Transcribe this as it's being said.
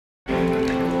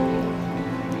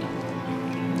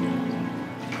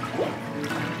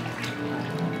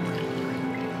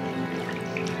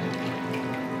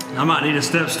I might need a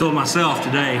step stool myself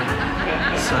today.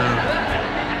 So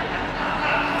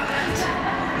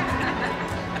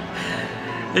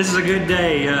this is a good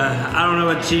day. I don't know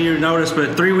what you noticed,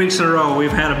 but 3 weeks in a row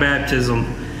we've had a baptism,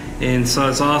 and so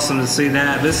it's awesome to see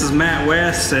that. This is Matt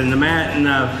West, and Matt and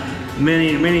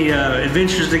many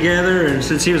adventures together, and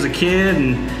since he was a kid,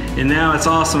 and now it's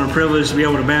awesome and a privilege to be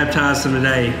able to baptize him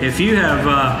today. If you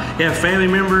have family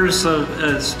members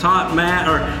that's taught Matt,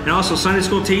 and also Sunday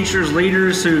school teachers,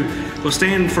 leaders who will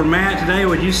stand for Matt today,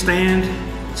 would you stand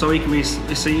so he can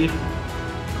see you?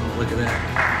 Oh, look at that.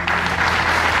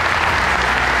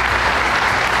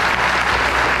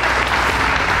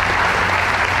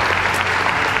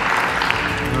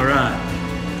 All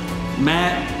right.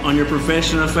 Matt, on your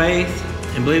profession of faith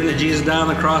and believing that Jesus died on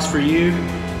the cross for you,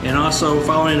 and also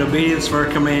following in obedience for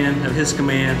our command, of his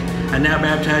command, I now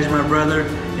baptize my brother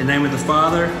in the name of the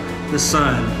Father, the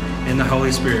Son, and the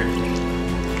Holy Spirit.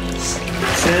 It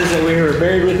says that we were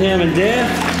buried with him in death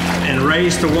and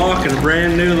raised to walk in a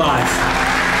brand new life.